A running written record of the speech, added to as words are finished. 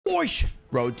boys.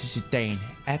 Road to Zidane,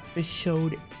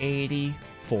 episode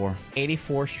 84.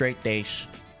 84 straight days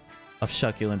of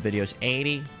succulent videos.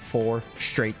 84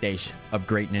 straight days of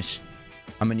greatness.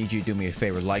 I'm gonna need you to do me a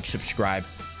favor. Like, subscribe,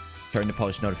 turn the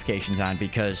post notifications on,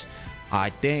 because I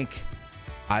think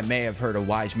I may have heard a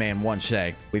wise man once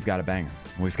say, we've got a banger.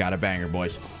 We've got a banger,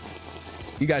 boys.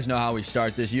 You guys know how we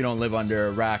start this. You don't live under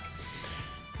a rock.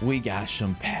 We got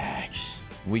some packs.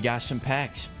 We got some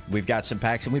packs. We've got some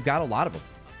packs, and we've got a lot of them.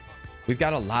 We've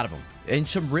got a lot of them. And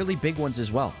some really big ones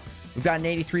as well. We've got an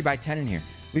 83 by 10 in here.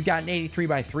 We've got an 83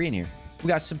 by 3 in here. We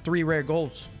got some 3 rare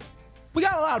golds. We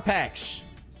got a lot of packs.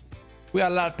 We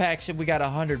got a lot of packs, and we got a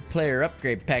 100-player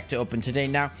upgrade pack to open today.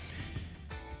 Now,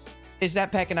 is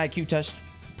that pack an IQ test?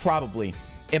 Probably.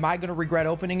 Am I going to regret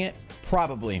opening it?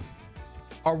 Probably.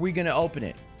 Are we going to open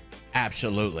it?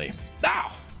 Absolutely.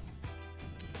 Ow!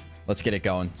 Let's get it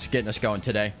going. It's getting us going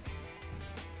today.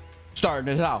 Starting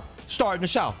this out. Starting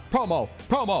this out. Promo.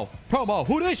 Promo. Promo.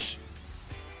 Who this?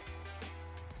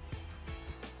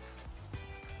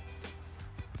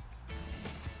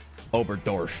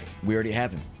 Oberdorf. We already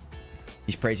have him.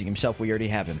 He's praising himself. We already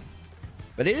have him.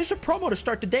 But it is a promo to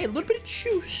start the day. A little bit of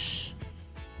juice.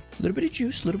 A little bit of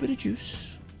juice. A little bit of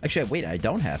juice. Actually, wait. I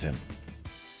don't have him.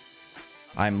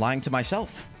 I'm lying to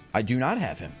myself. I do not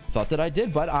have him. Thought that I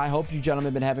did, but I hope you gentlemen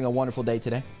have been having a wonderful day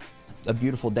today. A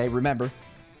beautiful day. Remember,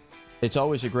 it's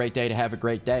always a great day to have a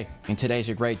great day. And today's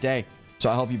a great day. So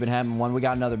I hope you've been having one. We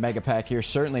got another mega pack here.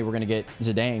 Certainly, we're going to get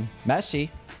Zidane. Messi.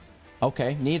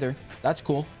 Okay, neither. That's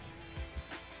cool.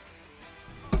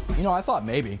 You know, I thought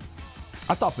maybe.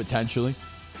 I thought potentially.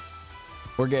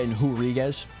 We're getting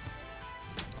Rodriguez.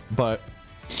 But,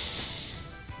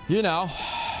 you know,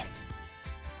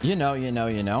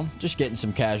 just getting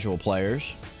some casual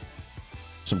players.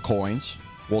 Some coins.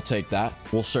 We'll take that.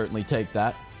 We'll certainly take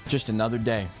that. Just another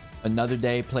day. Another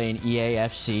day playing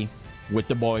EAFC with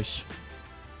the boys.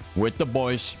 With the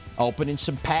boys. Opening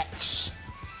some packs.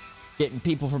 Getting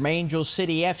people from Angel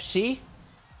City FC.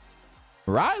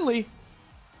 Riley.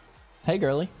 Hey,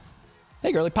 girly.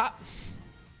 Hey, girly pop.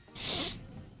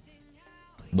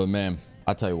 But, man,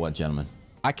 I'll tell you what, gentlemen.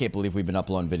 I can't believe we've been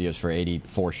uploading videos for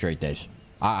 84 straight days.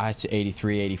 It's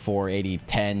 83, 84, 80,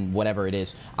 10, whatever it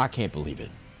is. I can't believe it.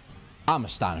 I'm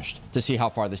astonished to see how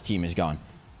far this team has gone.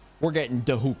 We're getting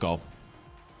Dahuko.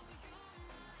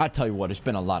 I tell you what, it's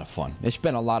been a lot of fun. It's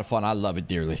been a lot of fun. I love it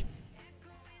dearly.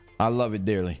 I love it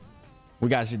dearly. We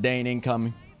got Zidane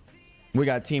incoming. We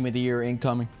got Team of the Year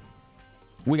incoming.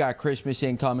 We got Christmas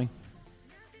incoming.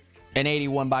 An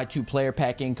 81 by 2 player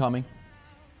pack incoming.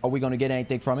 Are we going to get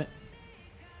anything from it?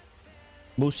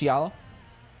 Musiala?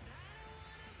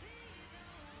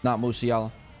 Not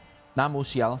Musiala. Not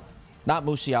Musiala. Not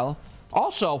Musiala.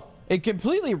 Also, in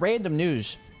completely random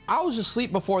news, I was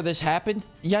asleep before this happened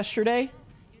yesterday,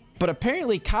 but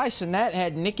apparently Kai Cenat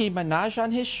had Nicki Minaj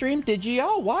on his stream. Did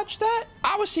y'all watch that?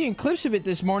 I was seeing clips of it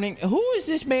this morning. Who is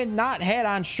this man not had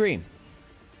on stream?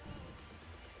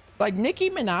 Like Nicki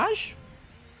Minaj?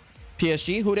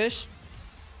 PSG, who this?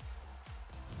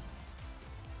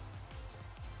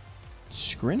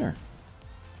 Skrinner.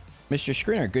 Mr.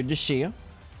 Skrinner, good to see you.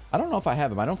 I don't know if I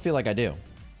have him. I don't feel like I do.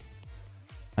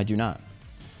 I do not.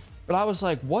 But I was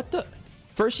like, what the?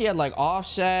 First he had like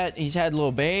Offset. He's had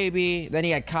Lil Baby. Then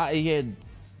he had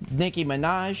Nicki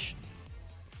Minaj.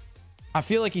 I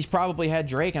feel like he's probably had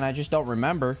Drake and I just don't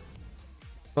remember.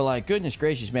 But like, goodness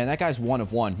gracious, man. That guy's one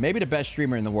of one. Maybe the best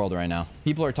streamer in the world right now.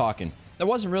 People are talking. There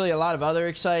wasn't really a lot of other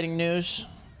exciting news.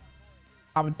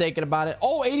 I've been thinking about it.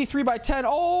 Oh, 83 by 10.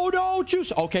 Oh, no,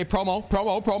 juice. Okay,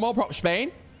 promo.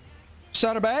 Spain.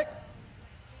 Center back.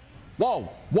 Whoa.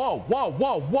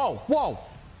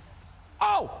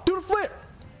 Oh, do the flip.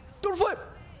 Flip.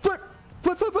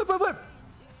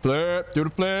 Do the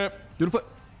flip.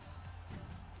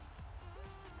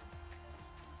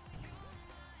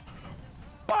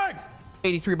 Bang.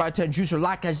 83 by 10 juicer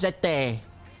Lacazette.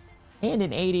 And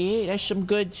an 88. That's some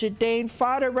good Zidane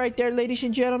fodder right there, ladies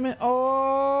and gentlemen.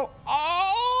 Oh.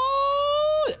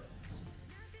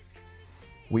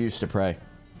 We used to pray.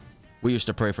 We used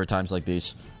to pray for times like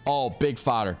these. Oh, big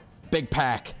fodder. Big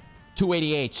pack.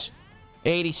 288s.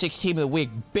 86 team of the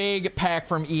week. Big pack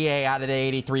from EA out of the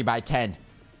 83 by 10.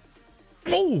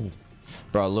 Oh.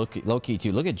 Bro, low key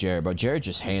too. Look at Jared, bro. Jared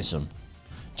just handsome.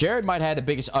 Jared might have the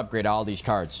biggest upgrade of all these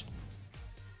cards.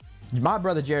 My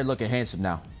brother Jared looking handsome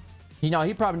now. You know,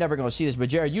 he probably never going to see this, but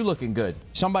Jared, you looking good.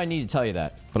 Somebody need to tell you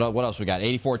that. But what else we got?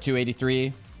 84,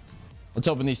 283. Let's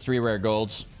open these 3 rare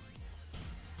golds.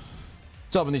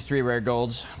 Let's open these 3 rare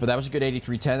golds. But that was a good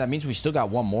 83-10. That means we still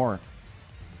got one more.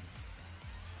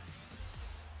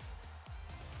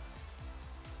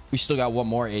 We still got one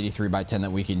more 83 by 10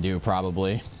 that we can do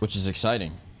probably, which is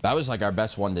exciting. That was like our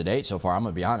best one to date so far. I'm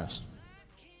gonna be honest.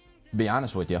 Be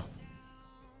honest with you.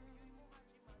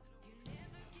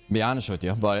 Be honest with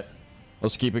you, but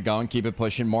let's keep it going, keep it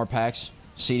pushing. More packs.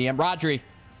 CDM Rodri.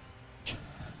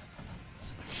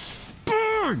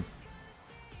 Burn!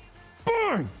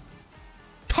 Burn!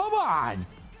 Come on!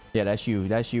 Yeah, that's you.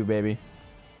 That's you, baby.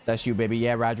 That's you, baby.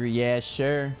 Yeah, Rodri. Yes,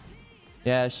 sir.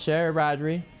 Yes, sir,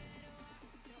 Rodri.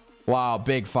 Wow,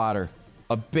 big fodder.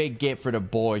 A big get for the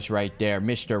boys right there.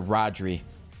 Mr. Rodri.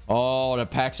 Oh, the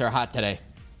packs are hot today.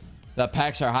 The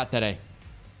packs are hot today.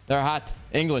 They're hot.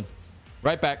 England.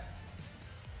 Right back.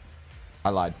 I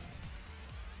lied.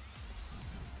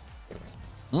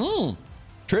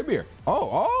 Tribbier.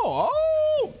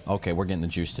 Oh. Okay, we're getting the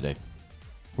juice today.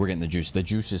 We're getting the juice. The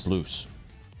juice is loose.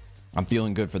 I'm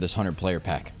feeling good for this 100-player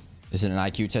pack. Is it an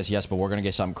IQ test? Yes, but we're going to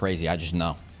get something crazy. I just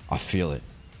know. I feel it.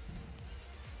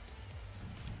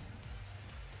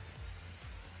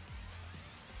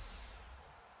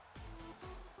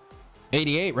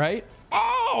 $88, right?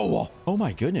 Oh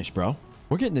my goodness, bro.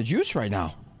 We're getting the juice right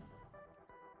now.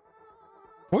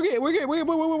 We're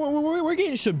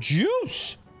getting some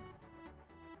juice.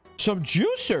 Some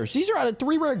juicers. These are out of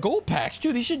 3 rare gold packs,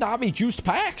 too. These should not be juiced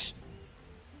packs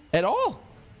at all.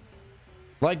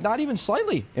 Like, not even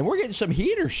slightly. And we're getting some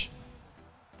heaters.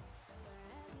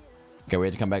 Okay, we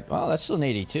had to come back. Oh, that's still an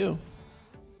 82.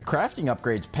 The crafting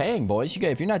upgrade's paying, boys.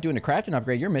 If you're not doing a crafting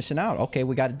upgrade, you're missing out. Okay,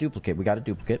 we got a duplicate. We got a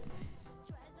duplicate.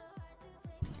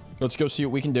 Let's go see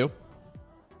what we can do.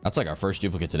 That's like our first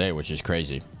duplicate today, which is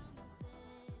crazy.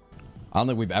 I don't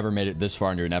think we've ever made it this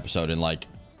far into an episode in like...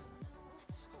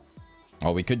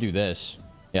 Oh, we could do this.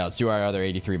 Yeah, let's do our other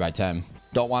 83 by 10.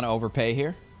 Don't want to overpay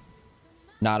here.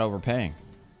 Not overpaying.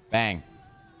 Bang.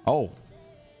 Oh.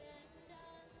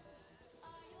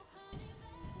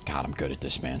 God, I'm good at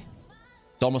this, man.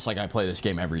 It's almost like I play this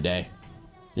game every day.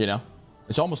 You know?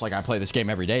 It's almost like I play this game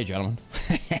every day, gentlemen.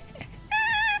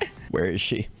 Where is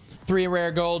she? 3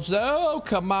 rare golds, though.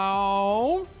 Come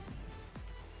on.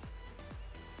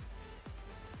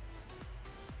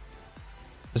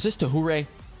 Is this Tahure?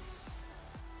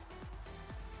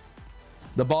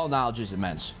 The ball knowledge is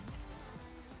immense.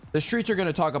 The streets are going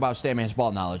to talk about Stanman's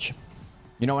ball knowledge.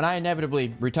 You know, when I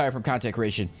inevitably retire from content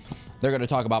creation, they're going to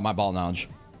talk about my ball knowledge.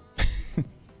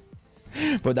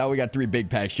 But now we got 3 big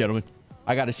packs, gentlemen.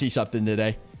 I got to see something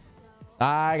today.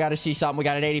 I got to see something. We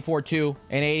got an 84-2,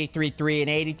 an 83-3, an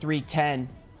 83-10.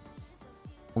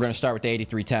 We're going to start with the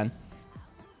 83-10.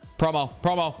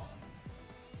 Promo.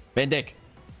 Van Dijk.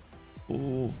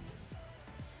 Ooh.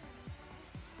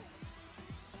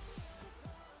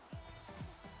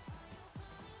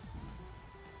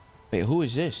 Wait, who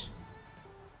is this?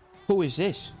 Who is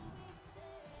this?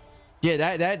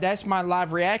 Yeah, that's my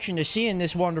live reaction to seeing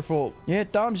this wonderful. Yeah,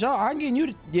 thumbs up. I'm getting you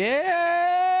to.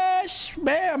 Yes,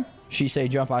 ma'am. She say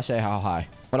jump, I say how high.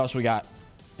 What else we got?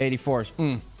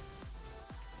 84s.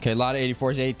 Okay, a lot of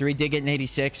 84s. 83. Did get an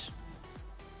 86.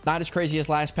 Not as crazy as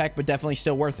last pack, but definitely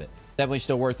still worth it. Definitely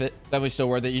still worth it. Definitely still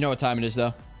worth it. You know what time it is,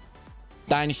 though.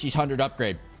 Dynasties 100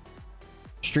 upgrade.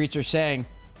 Streets are saying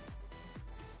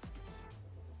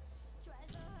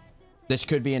this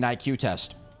could be an IQ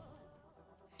test.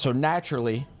 So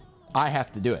naturally, I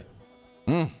have to do it.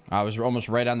 I was almost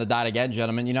right on the dot again,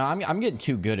 gentlemen. You know, I'm getting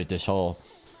too good at this whole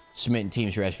submitting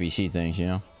teams for SBC things, you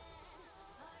know.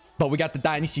 But we got the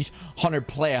Dynasties 100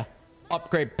 player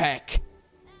upgrade pack.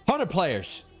 100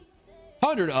 players.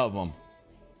 100 of them.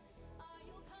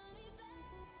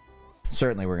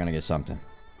 Certainly we're going to get something.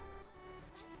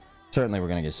 Certainly we're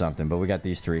going to get something. But we got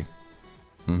these 3.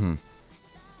 Here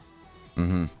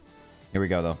we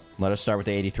go, though. Let us start with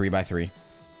the 83 by 3.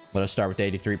 Let us start with the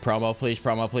 83. Promo, please.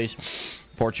 Promo, please.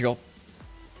 Portugal.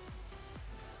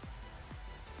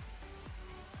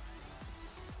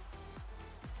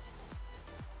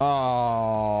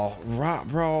 Oh, right,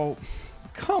 bro.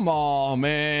 Come on,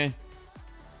 man.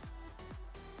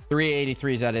 3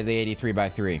 83s out of the 83 by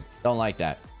 3. Don't like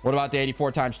that. What about the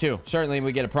 84 times 2? Certainly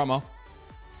we get a promo.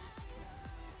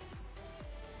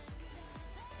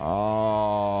 Oh,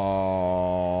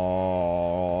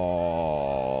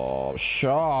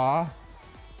 Shaw.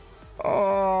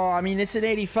 Oh, I mean, it's an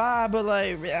 85, but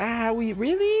like, we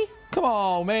really? Come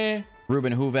on, man.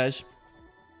 Ruben Huves.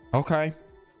 Okay.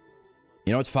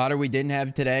 You know what's fodder we didn't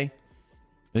have today?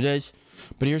 It is.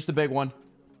 But here's the big one.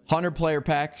 100 player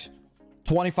packs.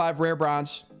 25 rare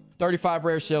bronze. 35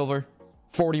 rare silver.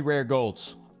 40 rare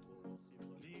golds.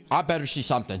 I better see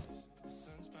something.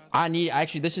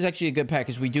 Actually, this is actually a good pack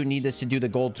because we do need this to do the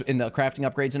gold in the crafting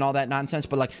upgrades and all that nonsense.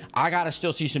 But like, I gotta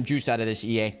still see some juice out of this,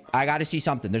 EA. I gotta see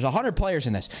something. There's 100 players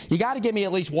in this. You gotta give me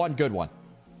at least one good one.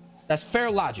 That's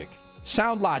fair logic.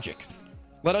 Sound logic.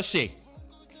 Let us see.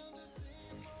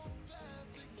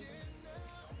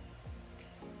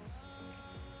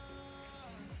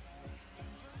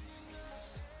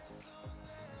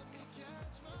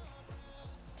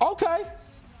 Okay.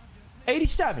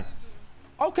 87.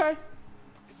 Okay.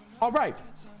 All right.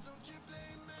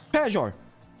 Pajor.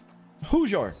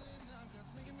 Hoosier.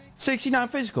 69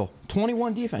 physical.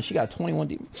 21 defense. She got 21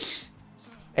 defense.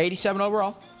 87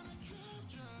 overall.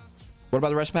 What about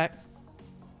the rest pack?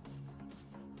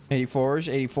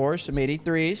 84s, some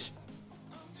 83s.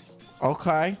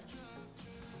 Okay.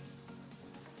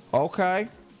 Okay.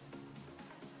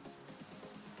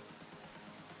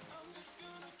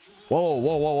 Whoa,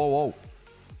 whoa, whoa, whoa, whoa.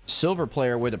 Silver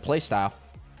player with a play style.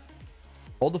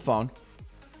 Hold the phone.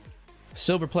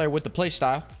 Silver player with the play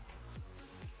style.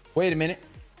 Wait a minute.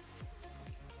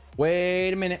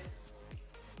 Wait a minute.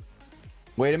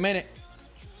 Wait a minute.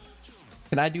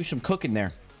 Can I do some cooking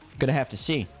there? Gonna have to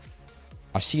see.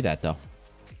 I see that though.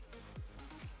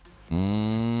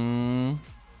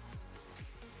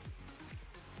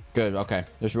 Good. Okay.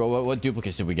 There's what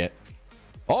duplicates did we get?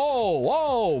 Oh,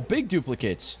 whoa! Big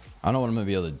duplicates. I don't know what I'm gonna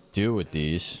be able to do with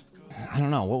these. I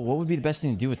don't know. What would be the best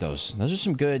thing to do with those? Those are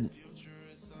some good.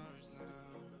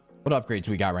 What upgrades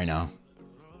we got right now?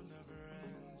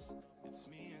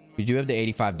 We do have the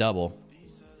 85 double.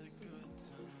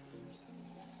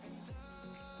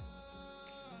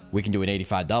 We can do an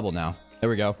 85 double now. There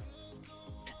we go.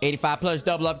 85 plus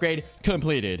double upgrade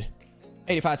completed.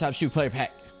 85 times 2 player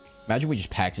pack. Imagine we just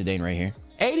pack Zidane right here.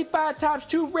 85 times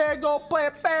 2 rare gold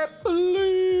player pack,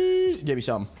 please. Give me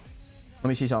something. Let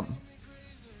me see something.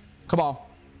 Come on.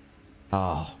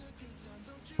 Oh.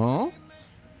 Huh?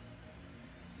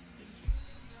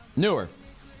 Newer.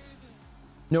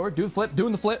 Newer. Do the flip.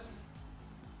 Doing the flip.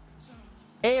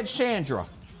 And Sandra.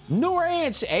 Newer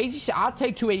and 80. I'll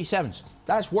take 287s.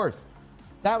 That's worth.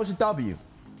 That was a W.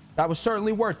 That was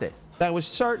certainly worth it. That was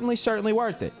certainly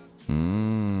worth it.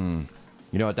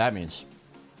 You know what that means?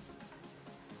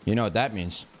 You know what that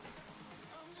means?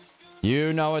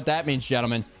 You know what that means,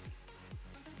 gentlemen.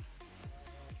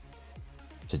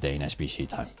 Today in SBC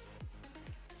time.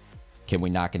 Can we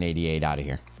knock an 88 out of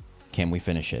here? Can we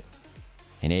finish it?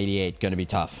 An 88 gonna be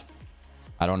tough.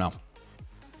 I don't know.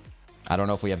 I don't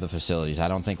know if we have the facilities. I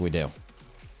don't think we do.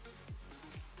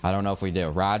 I don't know if we do.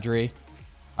 Rodri.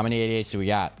 How many 88s do we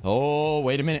got? Oh,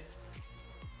 wait a minute.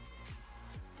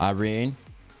 Irene.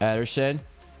 Ederson.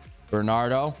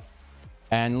 Bernardo.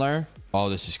 Endler. Oh,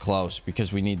 this is close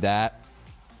because we need that.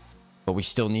 But we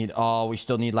still need, we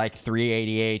still need like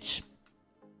 388s.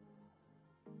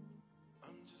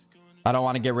 I don't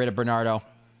want to get rid of Bernardo.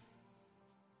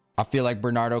 I feel like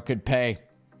Bernardo could pay.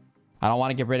 I don't want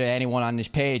to get rid of anyone on this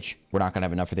page. We're not going to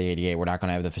have enough for the 88. We're not going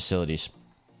to have the facilities.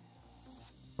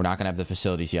 We're not going to have the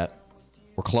facilities yet.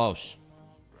 We're close.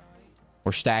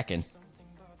 We're stacking.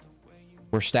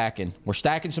 We're stacking. We're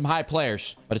stacking some high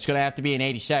players, but it's going to have to be an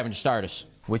 87 to start us.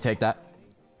 We take that.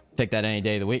 Take that any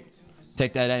day of the week.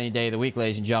 Take that any day of the week,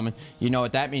 ladies and gentlemen. You know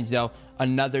what that means, though.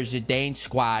 Another Zidane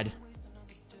squad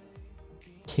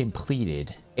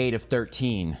completed. 8 of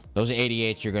 13. Those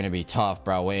 88s are going to be tough,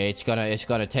 bro. It's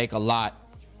gonna take a lot.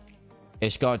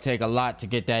 It's going to take a lot to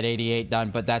get that 88 done,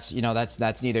 but that's, you know,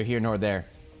 that's neither here nor there.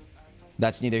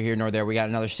 That's neither here nor there. We got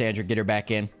another Sandra. Get her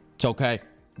back in. It's okay.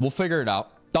 We'll figure it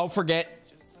out. Don't forget.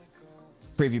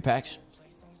 Preview packs.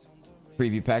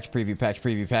 Preview packs, preview packs,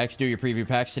 preview packs. Do your preview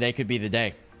packs. Today could be the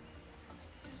day.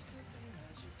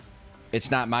 It's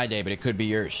not my day, but it could be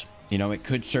yours. You know, it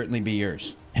could certainly be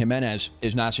yours. Jimenez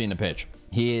is not seeing the pitch.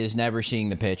 He is never seeing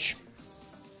the pitch.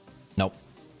 Nope.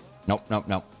 Nope, nope,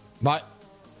 nope. But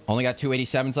only got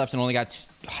 287s left and only got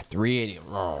 380.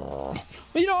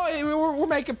 You know, we're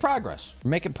making progress.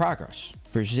 We're making progress.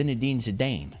 For Zinedine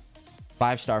Zidane.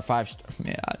 5-star, 5-star.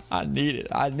 Man, I need it.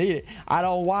 I need it. I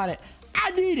don't want it.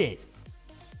 I need it.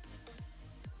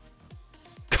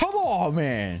 Come on,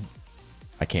 man.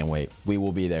 I can't wait. We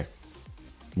will be there.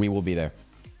 We will be there.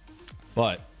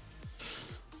 But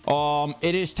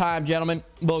it is time, gentlemen.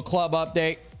 Little club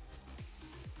update.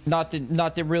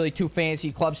 Nothing really too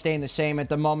fancy. Club staying the same at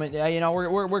the moment. You know,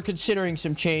 we're considering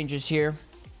some changes here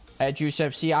at Juice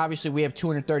FC. Obviously, we have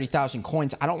 230,000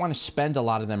 coins. I don't want to spend a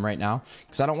lot of them right now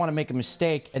because I don't want to make a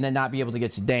mistake and then not be able to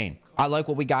get Zidane. I like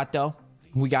what we got, though.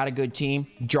 We got a good team.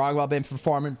 Drogba been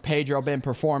performing. Pedro been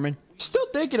performing. Still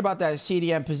thinking about that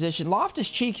CDM position.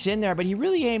 Loftus-Cheek's in there, but he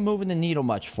really ain't moving the needle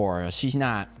much for us. He's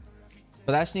not.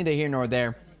 But that's neither here nor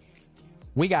there.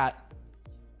 We got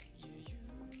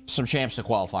some champs to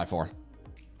qualify for.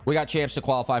 We got champs to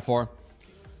qualify for.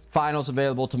 Finals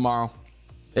available tomorrow.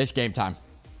 It's game time.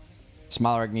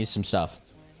 Smilerek needs some stuff.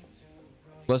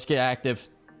 Let's get active.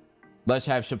 Let's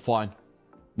have some fun.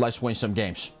 Let's win some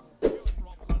games.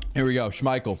 Here we go.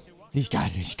 Schmeichel. He's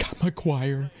got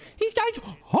McGuire. He's got...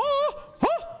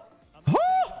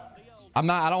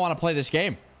 I don't want to play this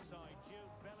game.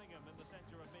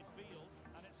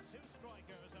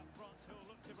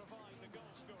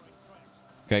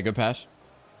 Okay, good pass.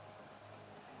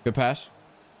 Good pass.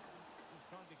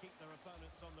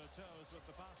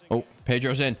 Oh,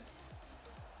 Pedro's in.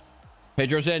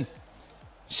 Pedro's in.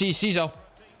 Cizo.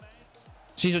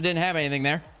 Cizo didn't have anything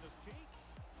there.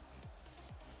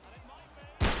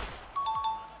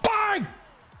 Bang!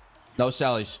 No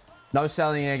sellies. No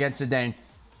selling against Zidane.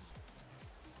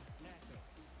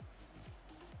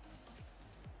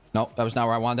 Nope, that was not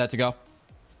where I wanted that to go.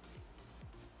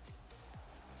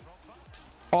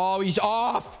 Oh, he's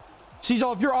off.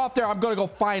 Cizo, if you're off there, I'm going to go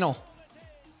final.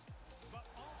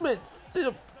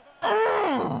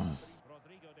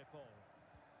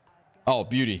 Oh,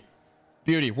 beauty.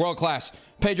 Beauty. World class.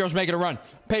 Pedro's making a run.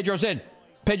 Pedro's in.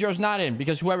 Pedro's not in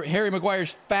because whoever... Harry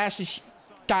Maguire's fastest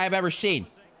guy I've ever seen.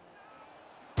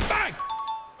 Bang!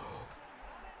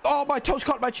 Oh, my toes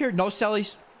caught my chair. No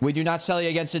sellies. We do not selly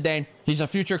against Zidane. He's a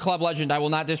future club legend. I will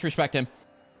not disrespect him.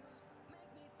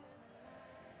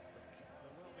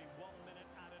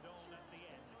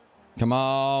 Come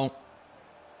on.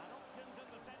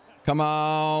 Come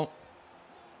on.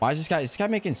 Why is this guy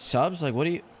making subs? Like, what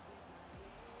are you...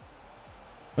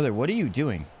 Brother, what are you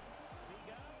doing?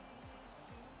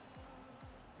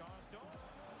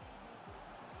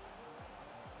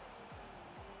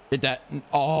 Hit that.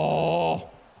 Oh.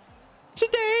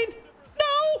 Zidane.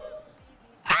 No.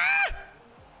 Ah.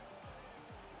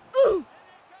 Ooh.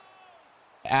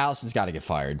 Allison's got to get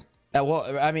fired.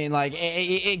 Well, I mean, like,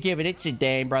 give it to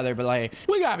Zidane, brother, but, like,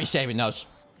 we got to be saving those.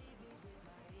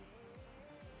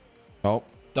 Oh,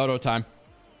 Dodo time.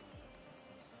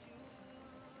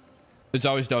 It's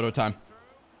always Dodo time.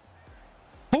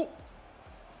 Oh!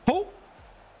 Oh!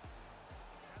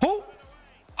 Oh!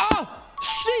 Ah!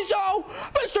 Cizo!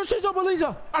 Mr. Cizo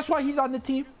Belisa! That's why he's on the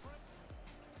team.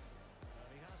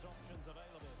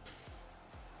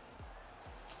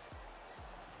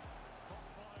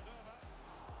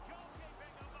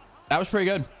 That was pretty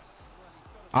good.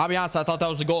 I'll be honest, I thought that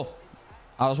was a goal.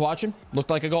 I was watching. Looked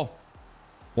like a goal.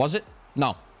 Was it?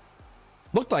 No.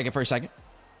 Looked like it for a second.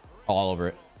 All over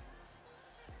it.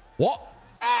 What?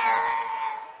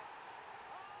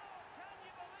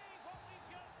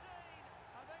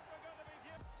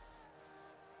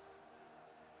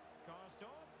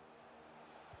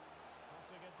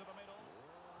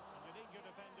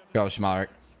 Go, Smilerek.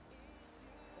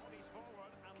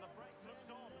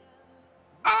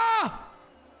 Ah!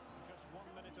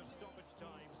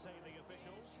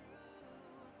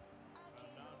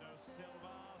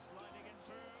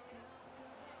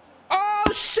 Oh,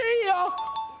 see ya!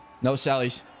 No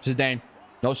sellies. Zidane.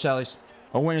 No sellies.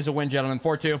 A win is a win, gentlemen.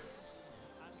 4-2.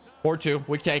 4-2.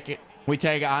 We take it. We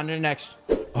take it on to the next.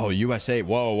 Oh, USA.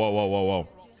 Whoa, whoa, whoa, whoa, whoa.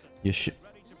 You should...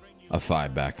 A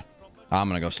 5 back. I'm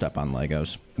going to go step on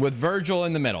Legos. With Virgil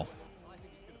in the middle.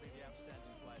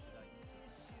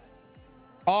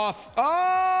 Off.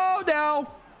 Oh, no.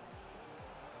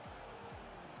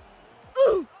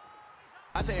 Ooh.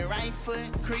 I say right foot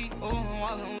creep.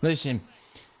 Listen,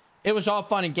 it was all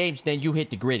fun and games. Then you hit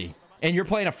the gritty. And you're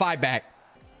playing a 5 back.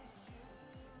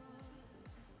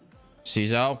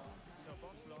 Cizo.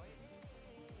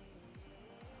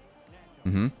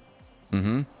 Mm-hmm.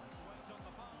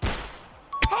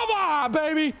 Come on,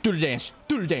 baby. Do the dance.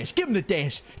 Do the dance. Give him the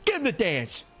dance. Give him the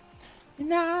dance.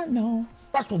 Nah, no.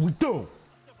 That's what we do.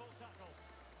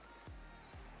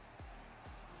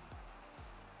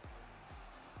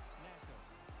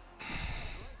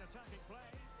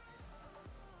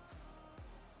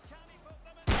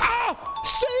 Oh,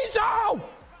 Cizo!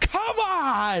 Come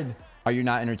on! Are you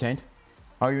not entertained?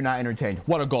 Are you not entertained?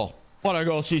 What a goal. What a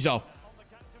goal, Cizo.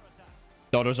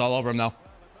 Dodo's all over him, though.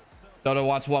 Dodo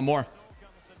wants one more.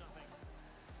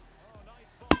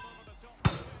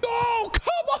 Oh,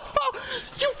 come on!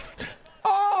 You...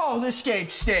 Oh, this game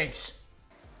stinks.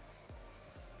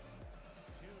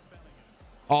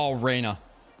 Oh, Reyna.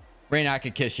 Reyna, I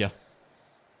could kiss you.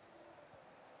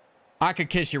 I could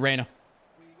kiss you, Reyna.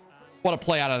 What a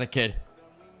play out of the kid.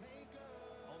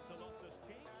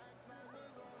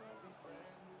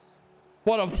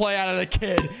 What a play out of the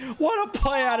kid. What a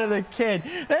play out of the kid.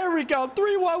 There we go.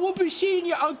 3-1. We'll be seeing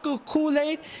you, Uncle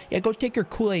Kool-Aid. Yeah, go take your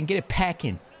Kool-Aid and get it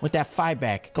packing with that 5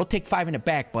 back. Go take 5 in the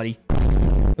back, buddy.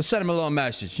 Let's send him a little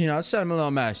message. You know, let's send him a little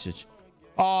message.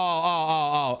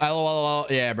 Oh. LOL.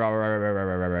 Yeah, bro.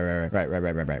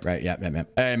 Right. Yeah.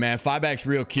 Hey, man, 5-back's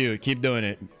real cute. Keep doing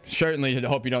it. Certainly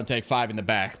hope you don't take 5 in the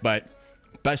back, but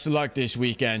best of luck this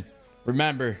weekend.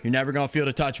 Remember, you're never going to feel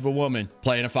the touch of a woman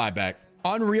playing a 5-back.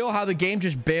 Unreal how the game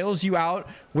just bails you out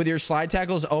with your slide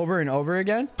tackles over and over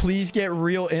again. Please get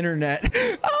real internet.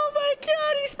 Oh my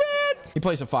God, he's bad. He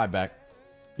plays a 5-back.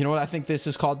 You know what I think this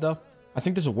is called, though? I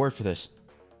think there's a word for this.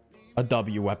 A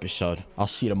W episode. I'll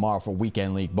see you tomorrow for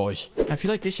Weekend League, boys. If you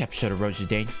like this episode of Road to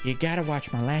Dane, you gotta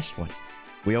watch my last one.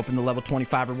 We opened the level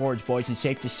 25 rewards, boys, and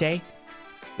safe to say,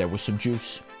 there was some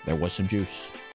juice.